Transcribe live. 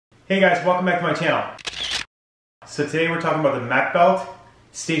Hey guys, welcome back to my channel. So today we're talking about the Mekbelt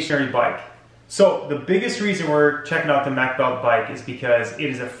stationary bike. So the biggest reason we're checking out the Mekbelt bike is because it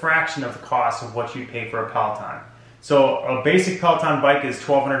is a fraction of the cost of what you pay for a Peloton. So a basic Peloton bike is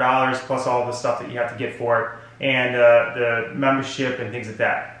 $1,200 plus all the stuff that you have to get for it and the membership and things like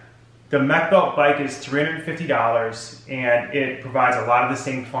that. The Mekbelt bike is $350 and it provides a lot of the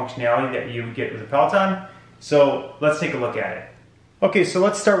same functionality that you would get with a Peloton. So let's take a look at it. Okay, so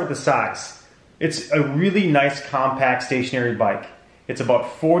let's start with the size. It's a really nice compact stationary bike. It's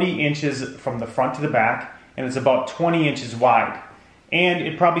about 40 inches from the front to the back, and it's about 20 inches wide. And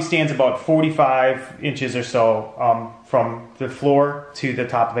it probably stands about 45 inches or so from the floor to the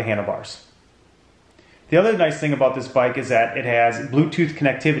top of the handlebars. The other nice thing about this bike is that it has Bluetooth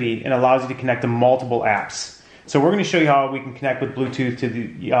connectivity and allows you to connect to multiple apps. So we're going to show you how we can connect with Bluetooth to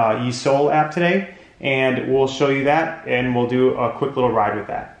the eSoul app today. And we'll show you that, and we'll do a quick little ride with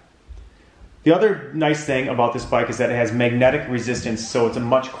that. The other nice thing about this bike is that it has magnetic resistance, so it's a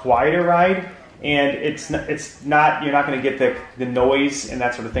much quieter ride, and you're not going to get the noise and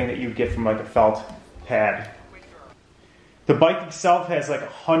that sort of thing that you get from like a felt pad. The bike itself has like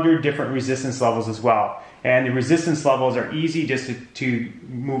 100 different resistance levels as well, and the resistance levels are easy just to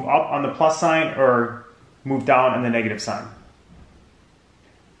move up on the plus sign or move down on the negative sign.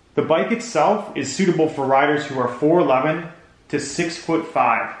 The bike itself is suitable for riders who are 4'11" to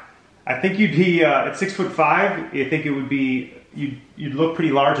 6'5". I think you'd be at 6'5". I think it would be you'd look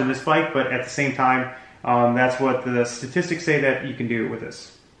pretty large on this bike, but at the same time, that's what the statistics say that you can do with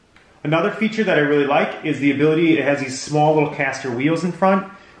this. Another feature that I really like is the ability. It has these small little caster wheels in front,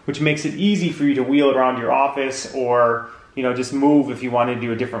 which makes it easy for you to wheel around your office or just move if you want to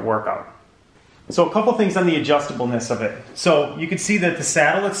do a different workout. So a couple things on the adjustableness of it. So you can see that the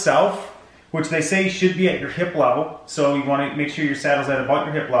saddle itself, which they say should be at your hip level, so you want to make sure your saddle's at about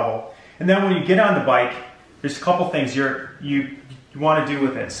your hip level. And then when you get on the bike, there's a couple things you want to do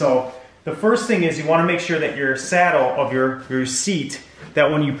with it. So the first thing is you want to make sure that your saddle of your seat,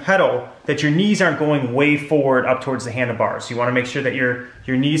 that when you pedal, that your knees aren't going way forward up towards the handlebars. You want to make sure that your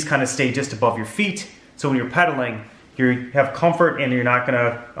knees kind of stay just above your feet, so when you're pedaling, you have comfort and you're not going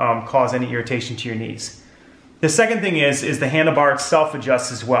to cause any irritation to your knees. The second thing is the handlebar itself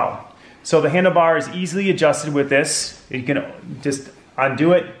adjusts as well. So the handlebar is easily adjusted with this. You can just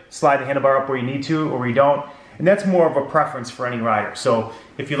undo it, slide the handlebar up where you need to or where you don't, and that's more of a preference for any rider. So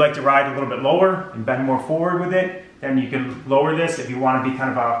if you like to ride a little bit lower and bend more forward with it, then you can lower this. If you want to be kind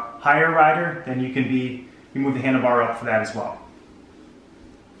of a higher rider, then you move the handlebar up for that as well.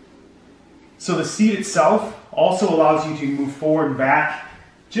 So the seat itself also allows you to move forward and back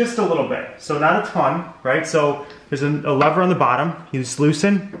just a little bit. So not a ton, right? So there's a lever on the bottom. You just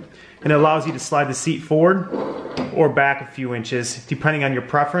loosen, and it allows you to slide the seat forward or back a few inches, depending on your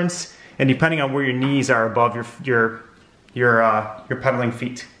preference and depending on where your knees are above your pedaling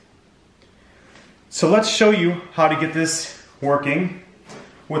feet. So let's show you how to get this working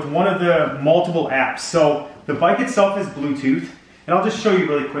with one of the multiple apps. So the bike itself is Bluetooth, and I'll just show you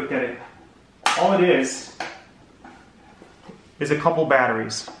really quick that all it is a couple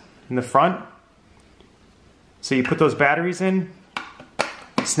batteries in the front. So you put those batteries in,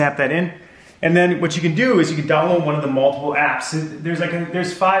 snap that in, and then what you can do is you can download one of the multiple apps.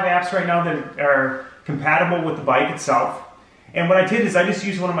 There's 5 apps right now that are compatible with the bike itself. And what I did is I just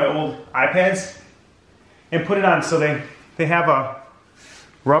used one of my old iPads and put it on. So they have a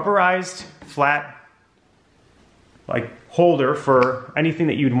rubberized flat holder for anything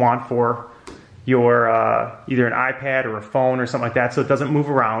that you'd want for your either an iPad or a phone or something like that, so it doesn't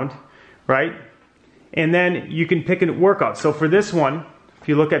move around, right? And then you can pick a workout. So for this one, if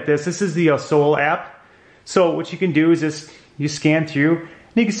you look at this is the eSoul app. So what you can do is just you scan through, and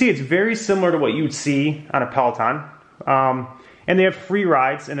you can see it's very similar to what you would see on a Peloton. And they have free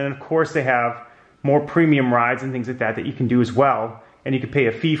rides, and then of course they have more premium rides and things like that you can do as well. And you can pay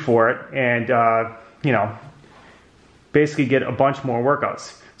a fee for it, and basically get a bunch more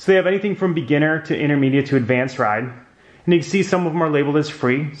workouts. So they have anything from beginner to intermediate to advanced ride. And you can see some of them are labeled as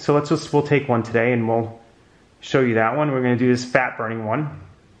free. So we'll take one today and we'll show you that one. We're going to do this fat burning one.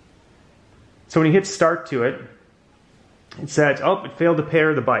 So when you hit start to it, it says, oh, it failed to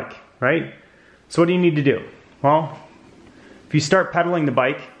pair the bike, right? So what do you need to do? Well, if you start pedaling the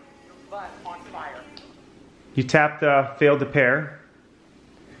bike, you tap the failed to pair.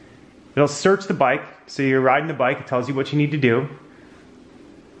 It'll search the bike. So you're riding the bike, it tells you what you need to do.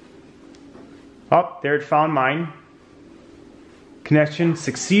 Oh, there it found mine. Connection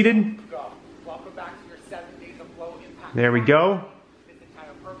succeeded. There we go.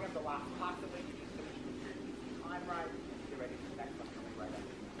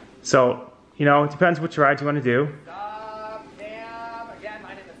 So, you know, it depends which rides you want to do. Again,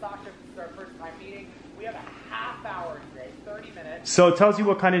 my name is Sasha. This is our first time meeting. We have a half hour today, 30 minutes. So it tells you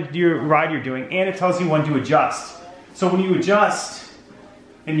what kind of ride you're doing, and it tells you when to adjust. So when you adjust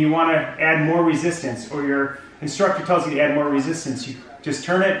and you want to add more resistance, or your instructor tells you to add more resistance, you just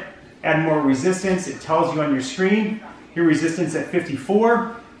turn it, add more resistance. It tells you on your screen, your resistance at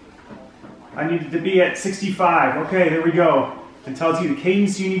 54. I need it to be at 65. Okay, there we go. It tells you the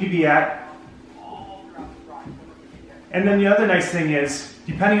cadence you need to be at. And then the other nice thing is,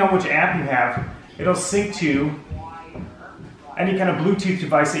 depending on which app you have, it'll sync to any kind of Bluetooth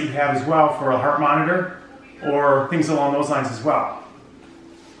device that you have as well for a heart monitor or things along those lines as well.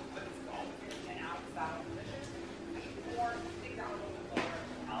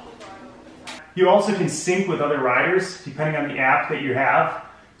 You also can sync with other riders depending on the app that you have.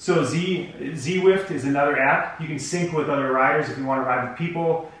 So Zwift is another app. You can sync with other riders if you want to ride with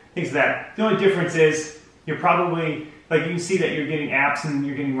people, things like that. The only difference is you're probably, like you can see that you're getting apps and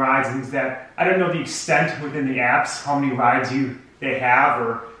you're getting rides and things like that. I don't know the extent within the apps, how many rides they have,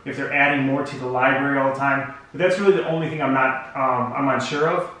 or if they're adding more to the library all the time. But that's really the only thing I'm unsure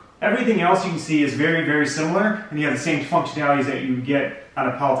of. Everything else you can see is very, very similar, and you have the same functionalities that you would get on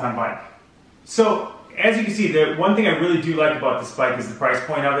a Peloton bike. So, as you can see, the one thing I really do like about this bike is the price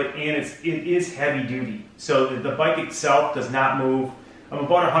point of it, and it is heavy duty. So the bike itself does not move. I'm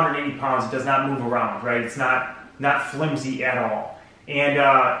about 180 pounds. It does not move around, right? It's not flimsy at all. And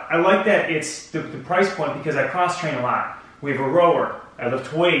I like that it's the price point because I cross-train a lot. We have a rower. I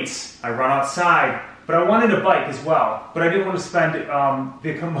lift weights. I run outside. But I wanted a bike as well. But I didn't want to spend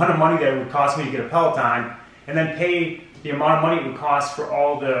the amount of money that it would cost me to get a Peloton and then pay the amount of money it would cost for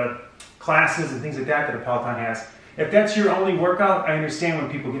all the classes and things like that a Peloton has. If that's your only workout, I understand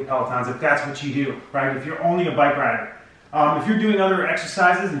when people get Pelotons, if that's what you do, right? If you're only a bike rider. If you're doing other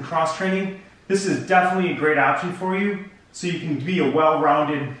exercises and cross-training, this is definitely a great option for you, so you can be a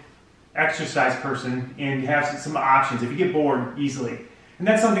well-rounded exercise person and have some options if you get bored easily. And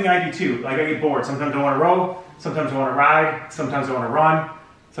that's something I do too. Like, I get bored. Sometimes I want to row, sometimes I want to ride, sometimes I want to run,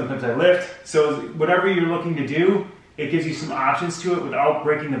 sometimes I lift. So whatever you're looking to do, it gives you some options to it without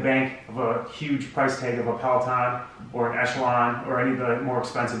breaking the bank of a huge price tag of a Peloton or an Echelon or any of the more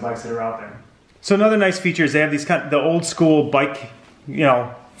expensive bikes that are out there. So another nice feature is they have these the old school bike,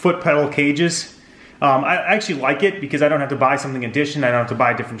 foot pedal cages. I actually like it because I don't have to buy something addition. I don't have to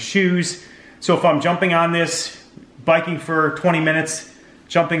buy different shoes. So if I'm jumping on this, biking for 20 minutes,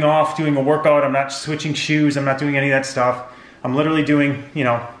 jumping off, doing a workout, I'm not switching shoes, I'm not doing any of that stuff. I'm literally doing,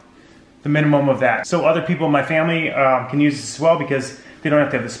 the minimum of that. So other people in my family can use this as well because they don't have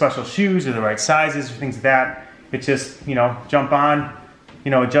to have the special shoes or the right sizes or things like that. It's just, jump on,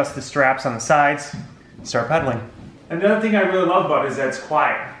 adjust the straps on the sides, start pedaling. And the other thing I really love about it is that it's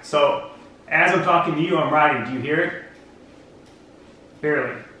quiet. So as I'm talking to you, I'm riding. Do you hear it?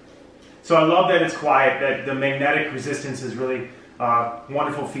 Barely. So I love that it's quiet, that the magnetic resistance is really a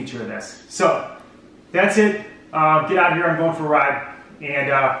wonderful feature of this. So that's it. Get out here, I'm going for a ride.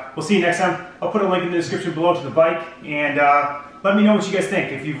 And we'll see you next time. I'll put a link in the description below to the bike, and let me know what you guys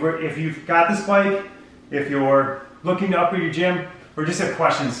think. If you've got this bike, if you're looking to upgrade your gym, or just have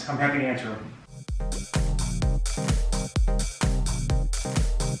questions, I'm happy to answer them.